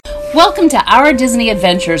Welcome to Our Disney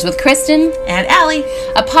Adventures with Kristen and Allie,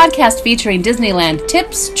 a podcast featuring Disneyland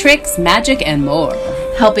tips, tricks, magic, and more.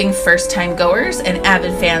 Helping first-time goers and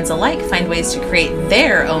avid fans alike find ways to create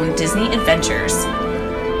their own Disney adventures.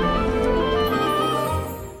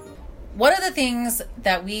 One of the things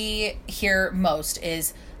that we hear most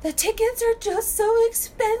is, the tickets are just so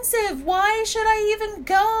expensive. Why should I even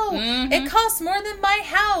go? Mm-hmm. It costs more than my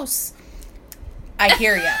house. I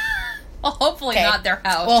hear ya. Well, hopefully not their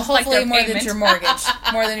house. Well, hopefully like more than your mortgage.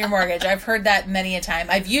 More than your mortgage. I've heard that many a time.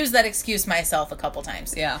 I've used that excuse myself a couple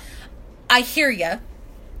times. Yeah. I hear ya.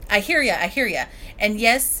 And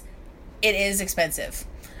yes, it is expensive.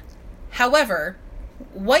 However,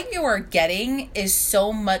 what you are getting is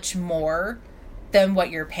so much more than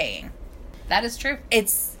what you're paying. That is true.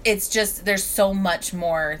 It's just, there's so much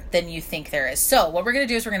more than you think there is. So what we're going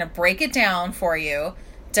to do is we're going to break it down for you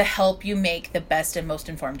to help you make the best and most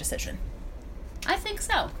informed decision. I think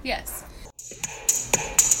so, yes.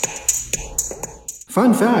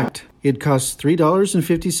 Fun fact, it costs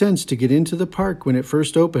 $3.50 to get into the park when it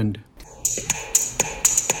first opened.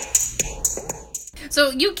 So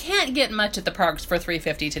you can't get much at the parks for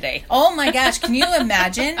 $3.50 today. Oh my gosh, can you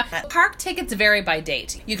imagine? Park tickets vary by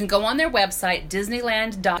date. You can go on their website,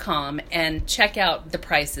 Disneyland.com, and check out the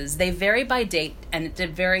prices. They vary by date, and they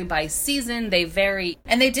vary by season. They vary.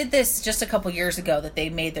 And they did this just a couple years ago, that they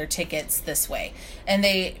made their tickets this way. And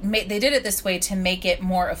they did it this way to make it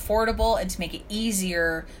more affordable and to make it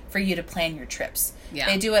easier for you to plan your trips. Yeah.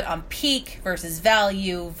 They do it on peak versus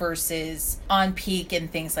value versus on peak and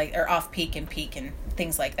things like, or off peak and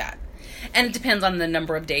things like that. And it depends on the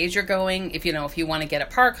number of days you're going. If you want to get a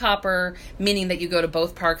park hopper, meaning that you go to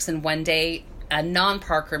both parks in one day, a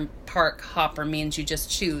park hopper means you just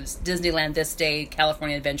choose Disneyland this day,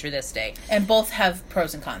 California Adventure this day. And both have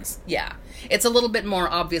pros and cons. Yeah. It's a little bit more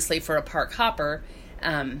obviously for a park hopper.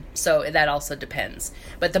 So that also depends.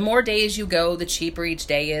 But the more days you go, the cheaper each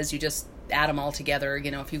day is. You just add them all together.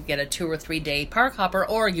 If you get a 2 or 3 day park hopper,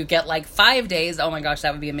 or you get like 5 days, oh my gosh,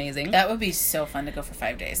 that would be amazing. That would be so fun to go for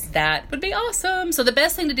 5 days. That would be awesome. So the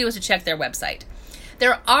best thing to do is to check their website.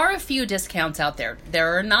 There are a few discounts out there.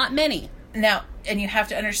 There are not many. Now, and you have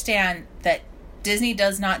to understand that Disney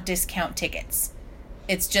does not discount tickets.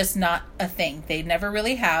 It's just not a thing. They never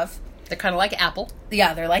really have. They're kind of like Apple.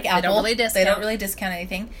 Yeah, they're like Apple. They don't really discount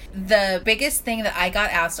anything. The biggest thing that I got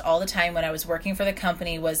asked all the time when I was working for the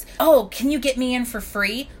company was, oh, can you get me in for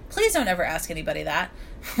free? Please don't ever ask anybody that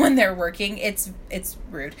when they're working. It's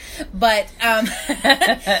rude. But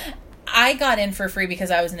I got in for free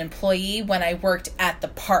because I was an employee when I worked at the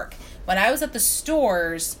park. When I was at the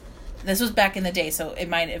stores, this was back in the day, so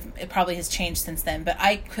it probably has changed since then, but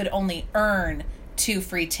I could only earn 2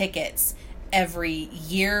 free tickets every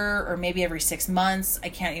year, or maybe every 6 months. I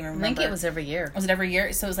can't even remember. I think it was every year. Was it every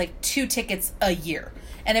year? So it was like 2 tickets a year.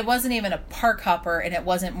 And it wasn't even a park hopper, and it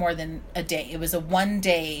wasn't more than a day. It was a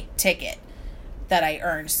 1-day ticket that I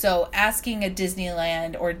earned. So asking a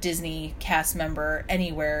Disneyland or Disney cast member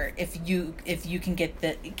anywhere if you can get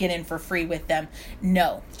in for free with them,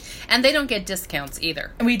 no. And they don't get discounts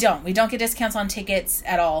either. We don't get discounts on tickets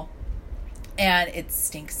at all. And it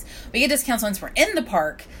stinks. We get discounts once we're in the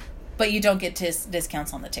park, but you don't get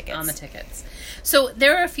discounts on the tickets. So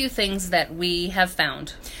there are a few things that we have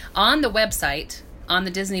found. On the website, on the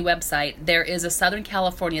Disney website, there is a Southern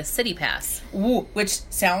California City Pass. Ooh, which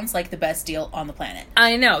sounds like the best deal on the planet.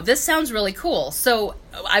 I know. This sounds really cool. So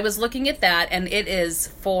I was looking at that, and it is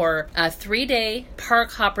for a 3-day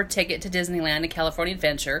park hopper ticket to Disneyland and California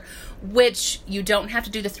Adventure, which you don't have to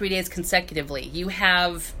do the 3 days consecutively. You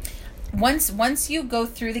have... Once you go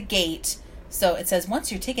through the gate... So it says,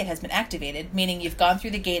 once your ticket has been activated, meaning you've gone through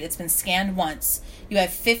the gate, it's been scanned once, you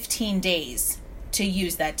have 15 days to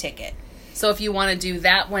use that ticket. So if you want to do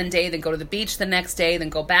that one day, then go to the beach the next day, then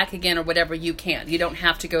go back again, or whatever, you can. You don't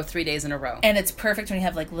have to go 3 days in a row. And it's perfect when you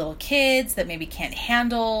have like little kids that maybe can't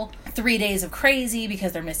handle 3 days of crazy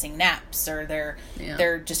because they're missing naps, or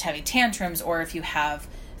they're just having tantrums, or if you have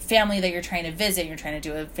family that you're trying to visit, you're trying to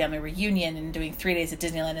do a family reunion, and doing 3 days at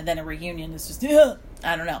Disneyland and then a reunion is just,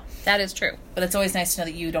 I don't know. That is true. But it's always nice to know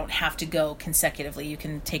that you don't have to go consecutively. You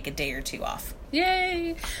can take a day or 2 off.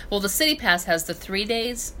 Yay! Well, the City Pass has the 3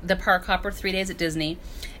 days, the park hopper, 3 days at Disney,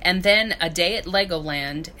 and then a day at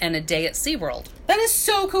Legoland and a day at SeaWorld. That is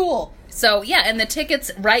so cool! So, yeah, and the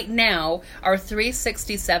tickets right now are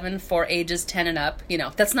 $367 for ages 10 and up.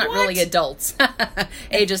 That's not really adults.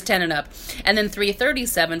 Ages 10 and up. And then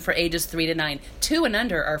 $337 for ages 3 to 9. 2 and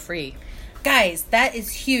under are free. Guys, that is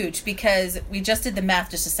huge because we just did the math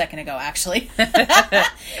just a second ago, actually.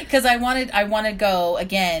 Because I want to go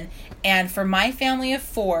again. And for my family of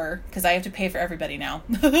 4, because I have to pay for everybody now.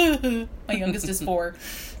 My youngest is 4.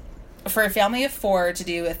 For a family of 4 to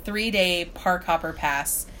do a 3-day park hopper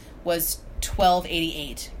pass was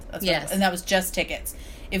 $12.88. Yes. And that was just tickets.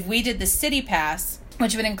 If we did the city pass,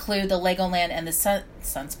 which would include the Legoland and the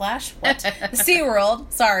Sunsplash? What? The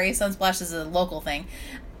SeaWorld. Sorry, Sunsplash is a local thing.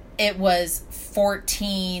 It was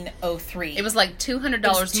 $14.03. It was like $200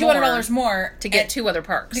 $200 more to get 2 other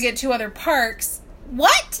parks. To get 2 other parks.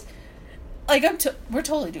 What? Like, we're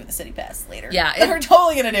totally doing the city pass later. Yeah. We're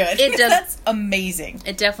totally going to do it. It does. That's amazing.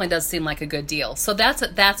 It definitely does seem like a good deal. So that's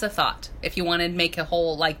a thought. If you want to make a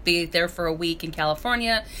whole, like, be there for a week in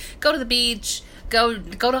California, go to the beach, go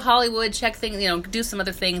to Hollywood, check things, do some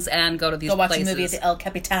other things, and go to these places. Go watch a movie at the El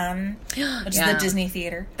Capitan, which is the Disney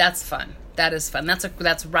theater. That's fun. That is fun.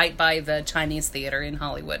 That's right by the Chinese theater in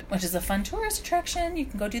Hollywood. Which is a fun tourist attraction. You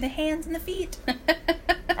can go do the hands and the feet.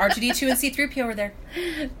 R2-D2 and C-3PO were there.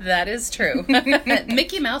 That is true.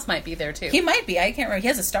 Mickey Mouse might be there, too. He might be. I can't remember. He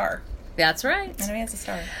has a star. That's right. I know he has a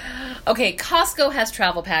star. Okay, Costco has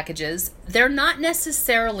travel packages. They're not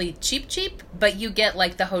necessarily cheap, but you get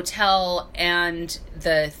like the hotel and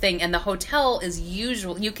the thing. And the hotel is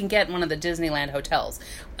usually, you can get one of the Disneyland hotels.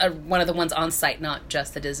 One of the ones on site, not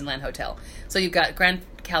just the Disneyland hotel. So you've got Grand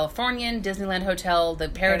Californian, Disneyland Hotel, the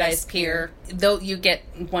Paradise Pier. Though you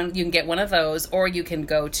can get one of those, or you can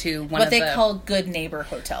go to one what of they the call Good Neighbor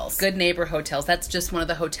hotels. Good Neighbor hotels. That's just one of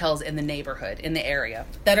the hotels in the neighborhood, in the area.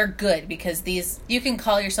 That are good because you can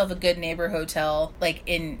call yourself a Good Neighbor hotel, like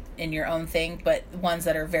in your own thing, but ones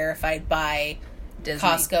that are verified by Disney.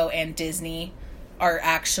 Costco and Disney are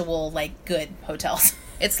actual like good hotels.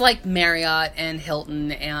 It's like Marriott and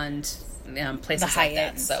Hilton and places The Hyatt like that.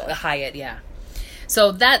 and So stuff. the Hyatt, yeah.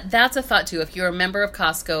 So that's a thought too. If you're a member of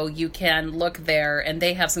Costco, you can look there, and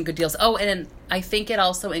they have some good deals. Oh, and I think it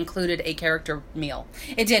also included a character meal.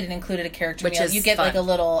 It did. It included a character Which meal. is You get fun. like a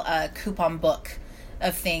little coupon book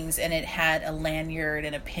of things, and it had a lanyard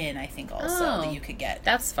and a pin, I think, also that you could get.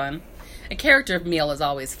 That's fun. A character meal is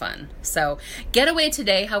always fun. So, Getaway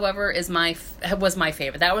Today, however, was my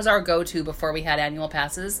favorite. That was our go-to before we had annual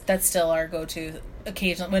passes. That's still our go-to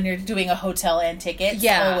occasionally when you're doing a hotel and tickets.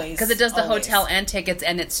 Yeah, always, because it does the always. hotel and tickets,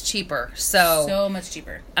 and it's cheaper. So much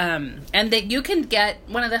cheaper. and that you can get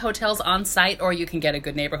one of the hotels on site, or you can get a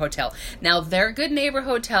Good Neighbor hotel. Now, their Good Neighbor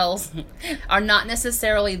hotels are not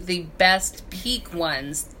necessarily the best peak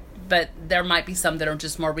ones, but there might be some that are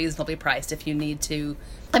just more reasonably priced if you need to.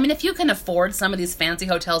 I mean, if you can afford some of these fancy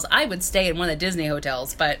hotels, I would stay in one of the Disney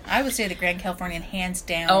hotels, but I would stay at the Grand Californian, hands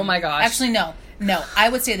down. Oh my gosh. Actually, no. I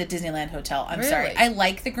would stay at the Disneyland Hotel. I'm sorry. Really? I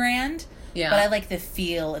like the Grand, Yeah. but I like the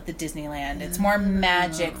feel at the Disneyland. It's more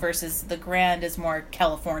magic versus the Grand is more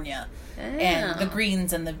California. And the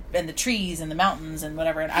greens and the trees and the mountains and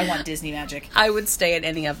whatever. And I want Disney magic. I would stay at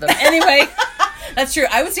any of them. Anyway. That's true.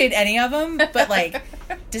 I would stay at any of them, but like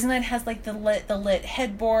Disneyland has like the lit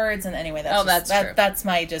headboards, and anyway, that's true. That's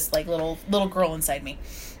my just like little girl inside me.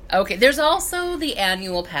 Okay, there's also the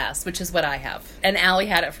annual pass, which is what I have. And Allie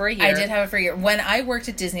had it for a year. I did have it for a year. When I worked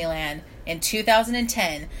at Disneyland in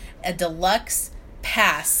 2010, a deluxe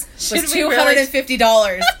pass was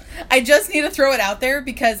 $250. I just need to throw it out there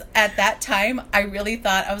because at that time, I really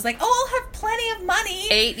thought, I was like, oh, I'll have plenty of money.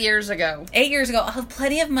 8 years ago. 8 years ago, I'll have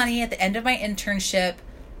plenty of money at the end of my internship.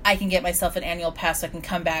 I can get myself an annual pass so I can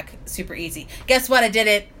come back super easy. Guess what? I did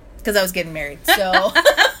it because I was getting married. So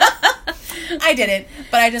I didn't,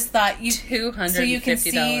 but I just thought $250. so you can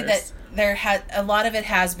see that a lot of it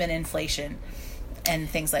has been inflation and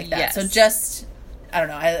things like that. Yes. So just, I don't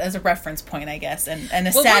know, as a reference point, I guess, and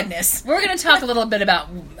a sadness. We're going to talk a little bit about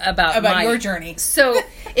your journey. So,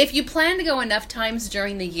 if you plan to go enough times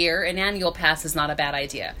during the year, an annual pass is not a bad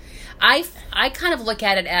idea. I kind of look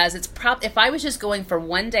at it as if I was just going for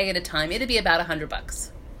one day at a time, it'd be about $100.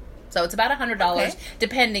 So it's about $100, Okay.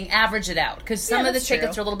 depending, average it out. Because some of the that's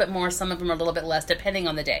tickets true. are a little bit more, some of them are a little bit less, depending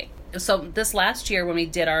on the day. So this last year when we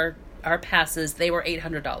did our passes, they were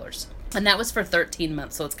 $800. And that was for 13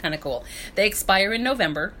 months, so it's kind of cool. They expire in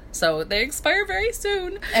November, so they expire very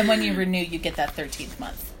soon. And when you renew, you get that 13th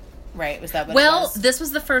month. Right? Was that what it was? This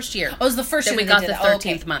was the first year. Oh, it was the first that year we that got they the did it. 13th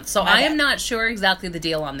Oh, okay. month. So My I am bad. not sure exactly the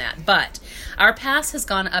deal on that. But our pass has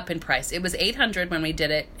gone up in price. It was $800 when we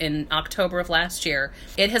did it in October of last year.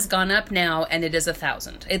 It has gone up now, and it is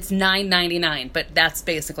 $1,000. It's $999, but that's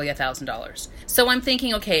basically $1,000. So I'm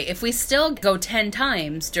thinking, okay, if we still go 10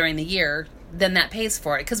 times during the year, then that pays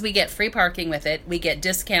for it because we get free parking with it. We get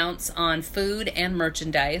discounts on food and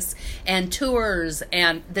merchandise and tours,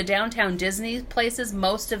 and the downtown Disney places,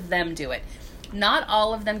 most of them do it. Not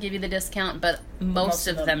all of them give you the discount, but most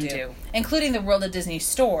of them do. Including the World of Disney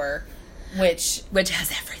store, which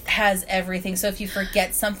has everything. So if you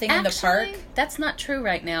forget something in the park, that's not true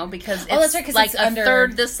right now because that's right, like a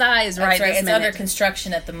third the size right this minute. It's under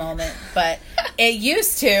construction at the moment, but it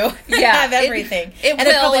used to have everything. It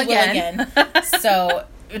probably will again. So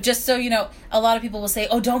just so you know, a lot of people will say,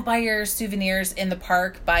 "Oh, don't buy your souvenirs in the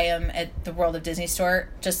park. Buy them at the World of Disney store."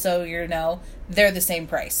 Just so you know, they're the same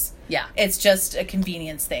price. Yeah, it's just a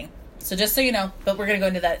convenience thing. So just so you know, but we're going to go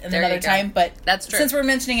into that another time. But that's true. Since we're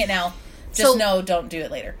mentioning it now, just know, don't do it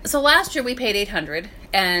later. So last year we paid $800,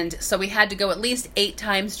 and so we had to go at least 8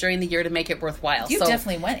 times during the year to make it worthwhile. You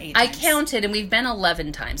definitely went 8 times. I counted, and we've been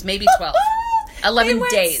 11 times, maybe 12. 11 we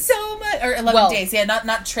days. So much, or 11 days. Yeah,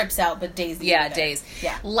 not trips out, but days. Days.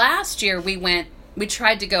 Yeah. Last year we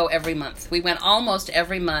tried to go every month. We went almost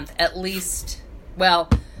every month, at least. Well,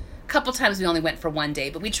 a couple times we only went for 1 day,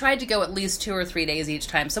 but we tried to go at least 2 or 3 days each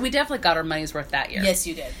time. So we definitely got our money's worth that year. Yes,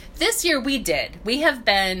 you did. This year we did. We have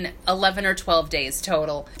been 11 or 12 days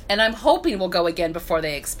total, and I'm hoping we'll go again before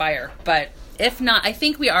they expire. But if not, I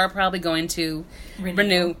think we are probably going to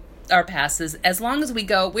renew our passes. As long as we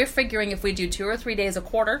go, we're figuring if we do 2 or 3 days a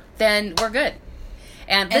quarter, then we're good.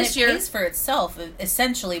 And this year, it pays for itself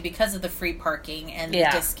essentially because of the free parking and the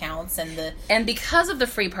discounts and because of the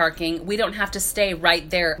free parking, we don't have to stay right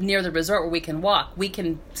there near the resort where we can walk. We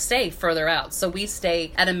can stay further out. So we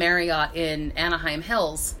stay at a Marriott in Anaheim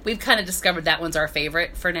Hills. We've kind of discovered that one's our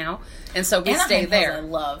favorite for now, and so we stay there. Hills I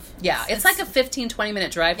love. Yeah, it's like a 15-20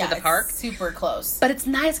 minute drive to the park. It's super close, but it's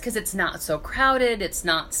nice because it's not so crowded. It's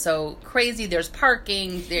not so crazy. There's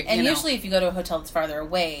parking, and usually if you go to a hotel that's farther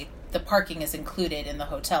away, the parking is included in the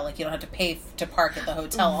hotel. Like, you don't have to pay to park at the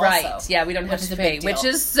hotel right. also. Yeah, we don't have to pay, which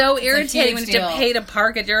is so irritating when you have to pay to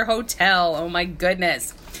park at your hotel. Oh, my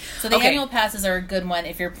goodness. So the annual passes are a good one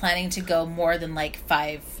if you're planning to go more than,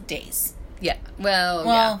 5 days. Yeah.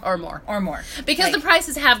 Well, or more. Or more. Because the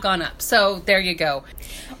prices have gone up. So, there you go.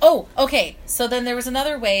 Oh, okay. So then there was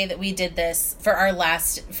another way that we did this for our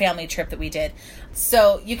last family trip that we did.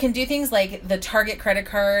 So you can do things like the Target credit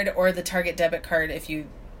card or the Target debit card if you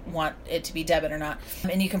want it to be debit or not,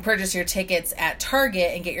 and you can purchase your tickets at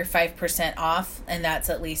Target and get your 5% off, and that's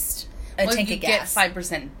at least a tank of gas. You get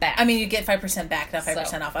 5% back. I mean, you get 5% back, not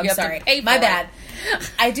 5% off. I'm sorry, my bad.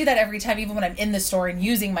 I do that every time, even when I'm in the store and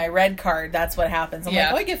using my red card. That's what happens. I'm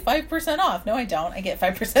like, I get 5% off. No, I don't. I get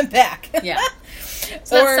 5% back. Yeah,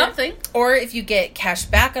 so that's something. Or if you get cash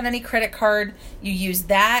back on any credit card, you use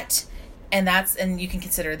that. And you can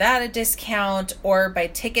consider that a discount, or buy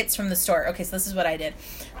tickets from the store. Okay, so this is what I did.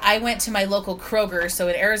 I went to my local Kroger. So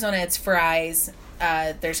in Arizona, it's Fry's.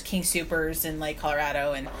 There's King Soopers in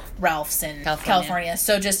Colorado and Ralph's in California.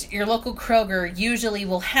 So just your local Kroger usually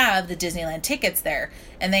will have the Disneyland tickets there.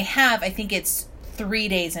 And they have, I think it's 3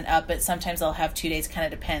 days and up, but sometimes they'll have 2 days. Kind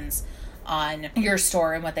of depends on your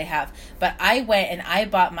store and what they have. But I went and I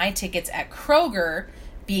bought my tickets at Kroger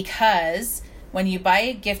because when you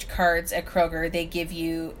buy gift cards at Kroger, they give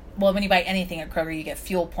you, when you buy anything at Kroger, you get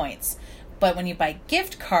fuel points. But when you buy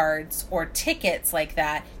gift cards or tickets like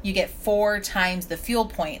that, you get 4 times the fuel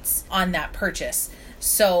points on that purchase.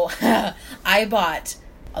 So I bought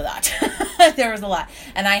a lot. There was a lot.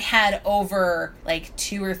 And I had over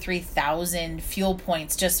 2,000 or 3,000 fuel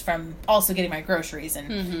points just from also getting my groceries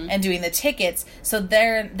and doing the tickets. So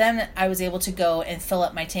then I was able to go and fill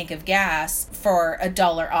up my tank of gas for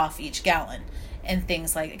 $1 off each gallon. And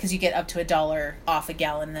things because you get up to $1 off a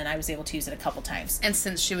gallon, and then I was able to use it a couple times. And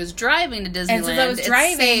since she was driving to Disneyland, it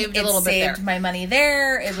saved a little bit there. My money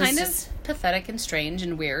there. It was just pathetic and strange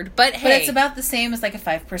and weird, but hey, but it's about the same as a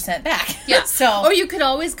 5% back. Yeah. So, or you could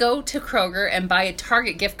always go to Kroger and buy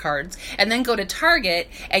Target gift cards, and then go to Target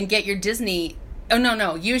and get your Disney. Oh,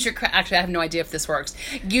 no. Use your... Actually, I have no idea if this works.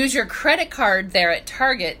 Use your credit card there at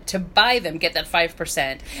Target to buy them, get that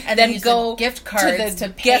 5%. And then go gift cards to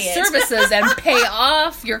pay guest services and pay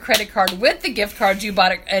off your credit card with the gift cards you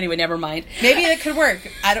bought. Anyway, never mind. Maybe that could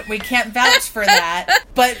work. We can't vouch for that,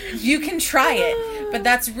 but you can try it. But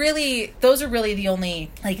those are really the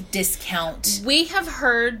only, discount. We have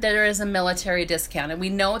heard there is a military discount, and we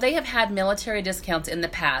know they have had military discounts in the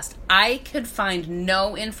past. I could find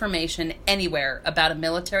no information anywhere about a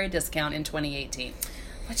military discount in 2018.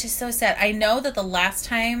 Which is so sad. I know that last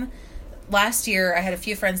year, I had a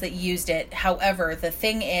few friends that used it. However, the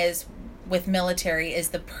thing is with military is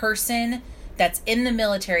the person that's in the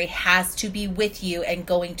military has to be with you and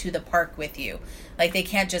going to the park with you. Like, they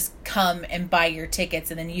can't just come and buy your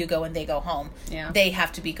tickets and then you go and they go home. Yeah. They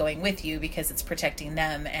have to be going with you because it's protecting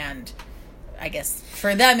them, and I guess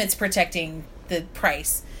for them it's protecting the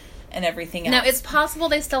price and everything else. Now, it's possible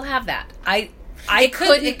they still have that. It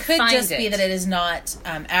could find just be that it is not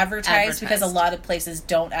advertised, because a Advertised. lot of places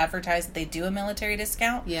don't advertise that they do a military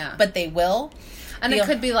discount. Yeah. But they will. And it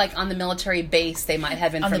could be like on the military base, they might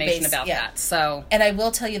have information base, about yeah. that. So, And I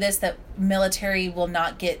will tell you this, that military will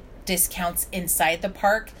not get discounts inside the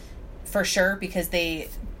park for sure, because they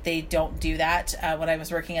don't do that. When I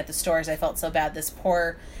was working at the stores, I felt so bad. This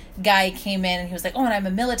poor guy came in and he was like, oh, and I'm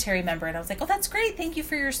a military member. And I was like, oh, that's great. Thank you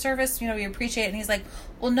for your service. You know, we appreciate it. And he's like,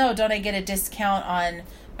 well, no, don't I get a discount on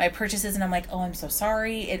my purchases? And I'm like, oh, I'm so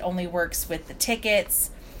sorry. It only works with the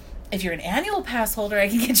tickets. If you're an annual pass holder, I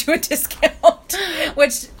can get you a discount,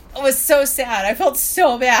 which was so sad. I felt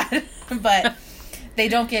so bad, but they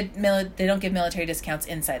don't give military discounts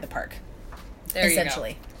inside the park, there essentially.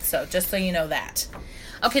 you go. So just so you know that.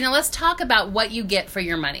 Okay, now let's talk about what you get for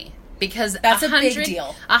your money. Because That's a big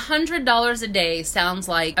deal. $100 a day sounds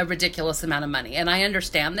like a ridiculous amount of money. And I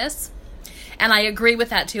understand this. And I agree with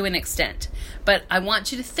that to an extent. But I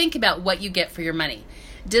want you to think about what you get for your money.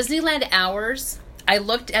 Disneyland hours, I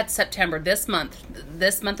looked at September, this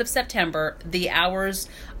month of September, the hours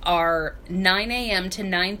are 9 a.m. to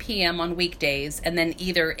 9 p.m. on weekdays, and then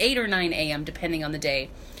either 8 or 9 a.m., depending on the day,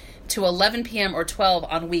 to 11 p.m. or 12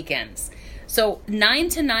 on weekends. So 9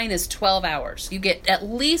 to 9 is 12 hours. You get at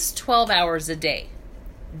least 12 hours a day,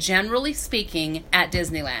 generally speaking, at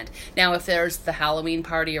Disneyland. Now, if there's the Halloween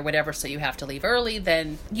party or whatever, so you have to leave early,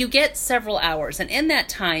 then you get several hours. And in that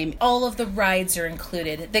time, All of the rides are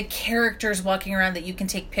included. The characters walking around that you can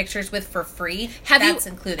take pictures with for free, that's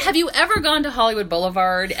included. Have you ever gone to Hollywood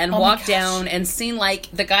Boulevard and Oh my walked gosh. down and seen,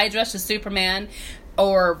 like, the guy dressed as Superman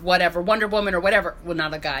or whatever, Wonder Woman or whatever? Well,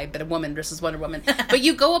 not a guy, but a woman dressed as Wonder Woman. But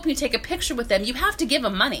you go up and you take a picture with them. You have to give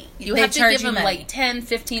them money. You They have to charge give you them money. like 10,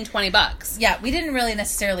 15, 20 bucks. Yeah, we didn't really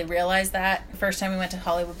necessarily realize that the first time we went to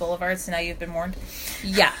Hollywood Boulevard, so now you've been warned.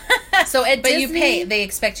 Yeah. So at But Disney, you pay. They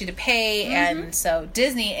expect you to pay, and so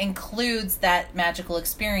Disney includes that magical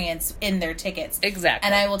experience in their tickets. Exactly.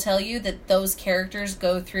 And I will tell you that those characters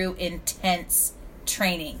go through intense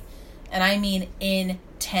training. And I mean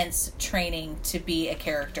intense training to be a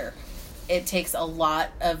character. It takes a lot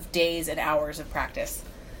of days and hours of practice.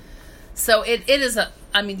 So it is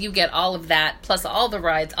you get all of that, plus all the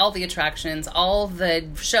rides, all the attractions, all the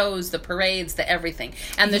shows, the parades, the everything.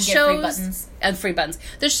 And You the can get shows... free buttons. And free buttons.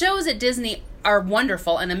 The shows at Disney are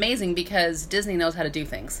wonderful and amazing because Disney knows how to do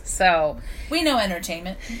things. So, We know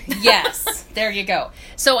entertainment. yes, there you go.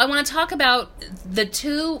 So I want to talk about the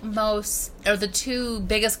two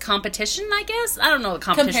biggest competition, I guess. I don't know if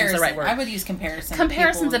competition is the right word. I would use comparison.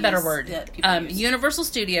 Comparison's a People better use- word. that people use. Universal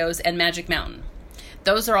Studios and Magic Mountain.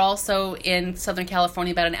 Those are also in Southern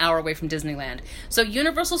California, about an hour away from Disneyland. So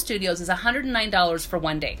Universal Studios is $109 for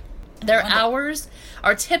one day. Their One day. hours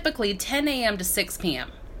are typically 10 a.m. to 6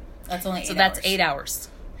 p.m. That's only 8 So that's hours. 8 hours.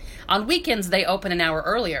 On weekends, they open an hour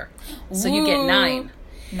earlier. So you get Ooh. 9.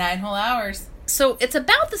 9 whole hours. So it's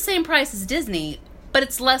about the same price as Disney, but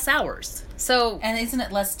it's less hours. So, And isn't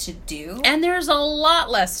it less to do? and there's a lot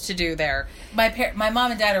less to do there. My mom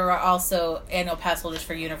and dad are also annual pass holders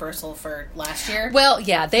for Universal for last year. Well,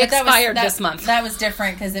 yeah, they But that was- expired that- this month. That was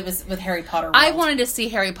different because it was with Harry Potter World. I wanted to see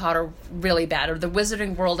Harry Potter really bad, or the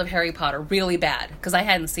Wizarding World of Harry Potter really bad, because I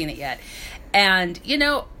hadn't seen it yet. And,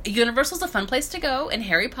 Universal's a fun place to go, and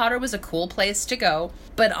Harry Potter was a cool place to go.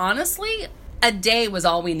 But honestly, a day was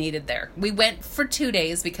all we needed there. We went for 2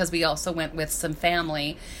 days because we also went with some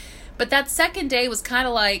family. But that second day was kind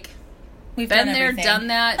of like, We've been done there, everything. done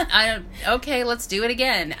that. Okay, let's do it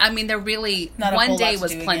again. I mean, there really, Not a one whole day lot to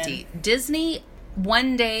was do plenty. again. Disney,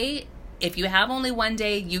 one day, if you have only one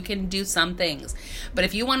day, you can do some things. But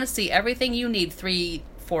if you want to see everything, you need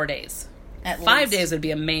 3-4 days. At 5 least. days would be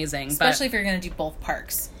amazing. Especially if you're going to do both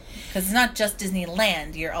parks. Because it's not just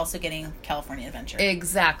Disneyland, you're also getting California Adventure.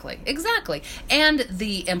 Exactly. And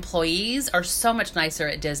the employees are so much nicer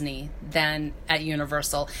at Disney than at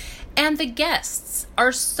Universal. And the guests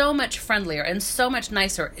are so much friendlier and so much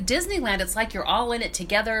nicer. Disneyland, it's like you're all in it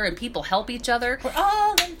together and people help each other. We're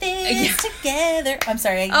all in this together. I'm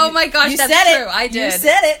sorry. Oh my gosh, you that's said true. It. I did. You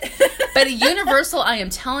said it. But at Universal, I am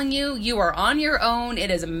telling you, you are on your own. It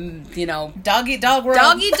is, Dog eat dog world.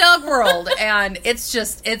 dog eat dog world. And it's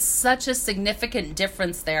such a significant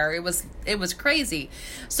difference there. It was crazy.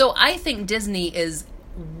 So I think Disney is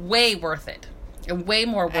way worth it. Way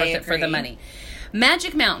more worth it for the agree. money.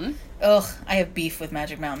 Magic Mountain. Ugh, I have beef with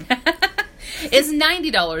Magic Mountain. is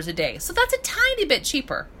 $90 a day. So that's a tiny bit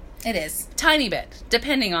cheaper. It is. Tiny bit,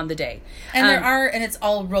 depending on the day. And and it's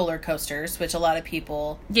all roller coasters, which a lot of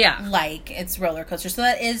people like. It's roller coasters. So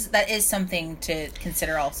that is something to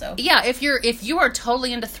consider also. Yeah, if you are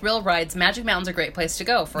totally into thrill rides, Magic Mountain's a great place to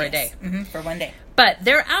go for a day. Mm-hmm, for one day. But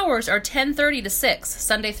their hours are 10:30 to 6,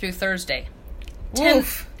 Sunday through Thursday.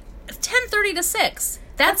 10:30 to 6.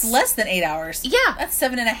 That's less than 8 hours. Yeah. That's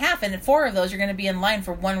 7.5, and 4 of those you're going to be in line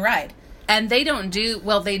for one ride. And they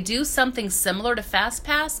they do something similar to Fast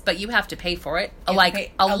Pass, but you have to pay for it. A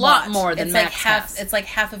lot more than Max Pass. It's like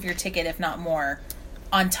half of your ticket, if not more,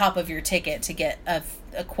 on top of your ticket to get a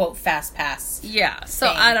quote Fast Pass. Yeah, so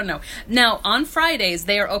thing. I don't know. Now, on Fridays,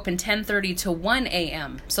 they are open 10:30 to 1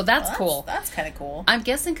 a.m., so that's cool. That's kind of cool. I'm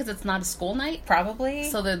guessing because it's not a school night? Probably.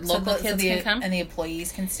 So the local kids can come? And the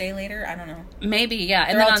employees can stay later? I don't know. Maybe,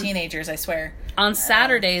 yeah. They're all teenagers, I swear. On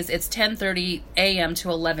Saturdays, it's 10:30 a.m. to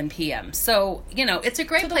 11 p.m., so, it's a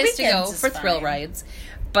great place to go for thrill rides.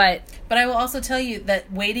 But I will also tell you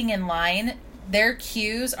that waiting in line, their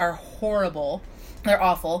queues are horrible. They're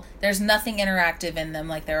awful. There's nothing interactive in them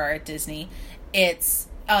like there are at Disney. It's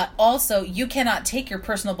also, you cannot take your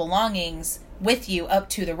personal belongings with you up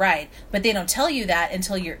to the ride, but they don't tell you that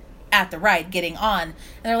until you're at the ride getting on. And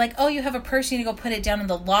they're like, oh, you have a purse, you need to go put it down in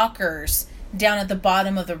the lockers down at the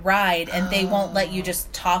bottom of the ride, and they won't let you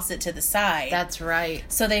just toss it to the side. That's right.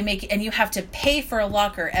 So they and you have to pay for a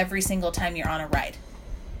locker every single time you're on a ride.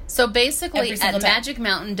 So basically, at Magic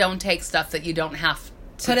Mountain, don't take stuff that you don't have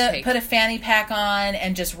Put a fanny pack on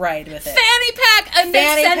and just ride with it. Fanny pack! And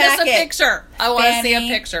then send us a picture. I want to see a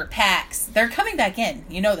picture. Packs. They're coming back in.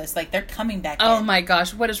 You know this. Like, they're coming back in. Oh my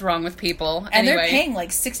gosh, what is wrong with people? And they're paying like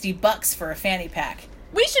 $60 for a fanny pack.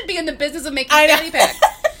 We should be in the business of making fanny packs.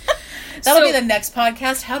 That'll be the next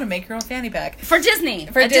podcast, how to make your own fanny pack. For Disney.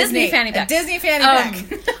 For Disney fanny pack. A Disney fanny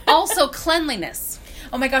pack. Also, cleanliness.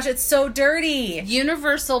 Oh my gosh, it's so dirty.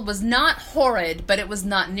 Universal was not horrid, but it was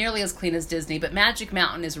not nearly as clean as Disney. But Magic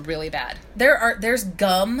Mountain is really bad. There's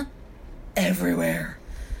gum everywhere.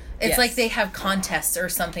 It's like they have contests or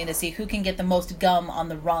something to see who can get the most gum on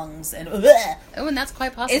the rungs. And and that's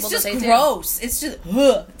quite possible. It's just gross. It's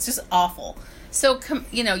just awful. So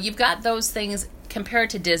you've got those things compared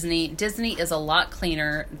to Disney. Disney is a lot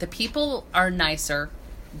cleaner. The people are nicer.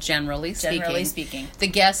 Generally speaking. The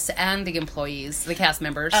guests and the employees, the cast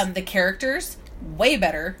members. The characters, way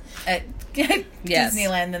better at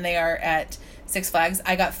Disneyland than they are at Six Flags.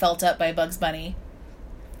 I got felt up by Bugs Bunny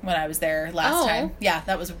when I was there last time. Yeah,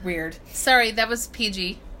 that was weird. Sorry, that was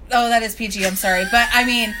PG. Oh, that is PG, I'm sorry. But, I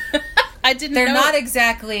mean... I didn't know. They're not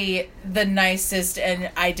exactly the nicest,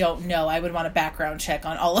 and I don't know. I would want a background check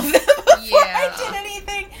on all of them before I did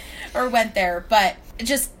anything or went there. But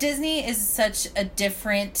just Disney is such a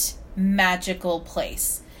different magical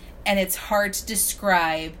place, and it's hard to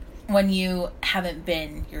describe when you haven't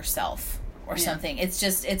been yourself or something.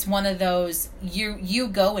 It's one of those, you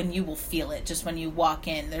go and you will feel it just when you walk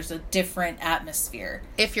in. There's a different atmosphere.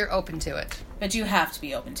 If you're open to it. But you have to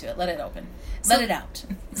be open to it. Let it open. Let it out.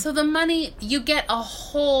 So the money, you get a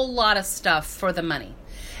whole lot of stuff for the money.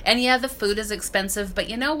 And yeah, the food is expensive, but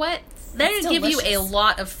you know what? They give you a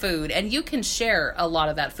lot of food, and you can share a lot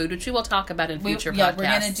of that food, which we will talk about in future podcasts. Yeah,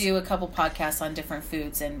 we're going to do a couple podcasts on different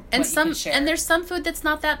foods and what you can share. And there's some food that's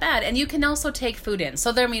not that bad, and you can also take food in.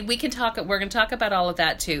 So we're going to talk about all of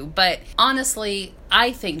that too. But honestly,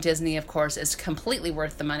 I think Disney, of course, is completely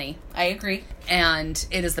worth the money. I agree. And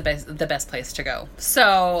it is the best place to go.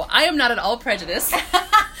 So I am not at all prejudiced.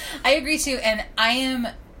 I agree too, and I am,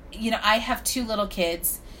 I have 2 little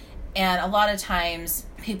kids, and a lot of times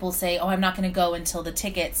people say, oh, I'm not going to go until the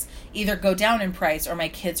tickets either go down in price or my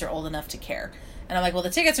kids are old enough to care. And I'm like, well,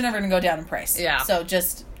 the tickets are never going to go down in price. Yeah. So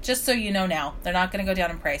just so you know now, they're not going to go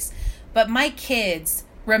down in price. But my kids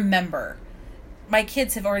remember. My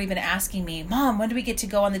kids have already been asking me, Mom, when do we get to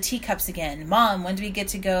go on the teacups again? Mom, when do we get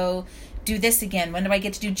to go do this again? When do I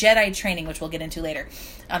get to do Jedi training, which we'll get into later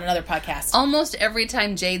on another podcast? Almost every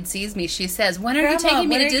time Jade sees me, she says, when are you taking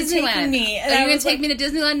me to Disneyland? Are you going to take me to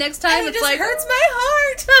Disneyland next time? It just hurts my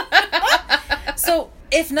heart. So,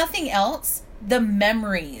 if nothing else, the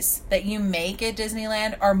memories that you make at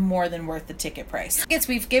Disneyland are more than worth the ticket price.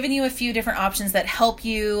 We've given you a few different options that help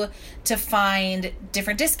you to find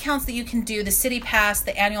different discounts that you can do. The City Pass,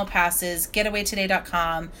 the annual passes,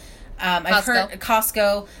 getawaytoday.com. I've heard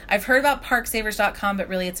Costco. I've heard about parksavers.com, but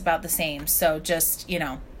really it's about the same. So just,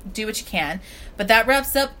 do what you can. But that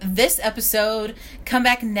wraps up this episode. Come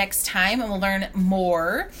back next time and we'll learn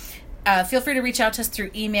more. Feel free to reach out to us through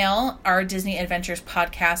email, our Disney Adventures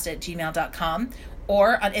Podcast @gmail.com,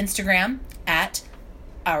 or on Instagram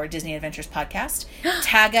our Disney Adventures podcast.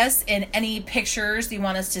 Tag us in any pictures you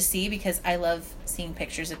want us to see, because I love seeing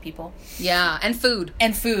pictures of people. Yeah, and food.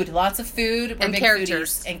 And food. Lots of food. We're And big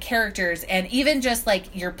characters. foodies. And characters. And even just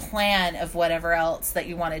like your plan of whatever else that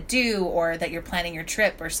you want to do, or that you're planning your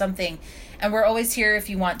trip or something. And we're always here if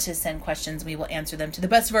you want to send questions. We will answer them to the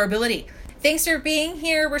best of our ability. Thanks for being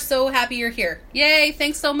here. We're so happy you're here. Yay,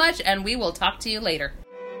 thanks so much, and we will talk to you later.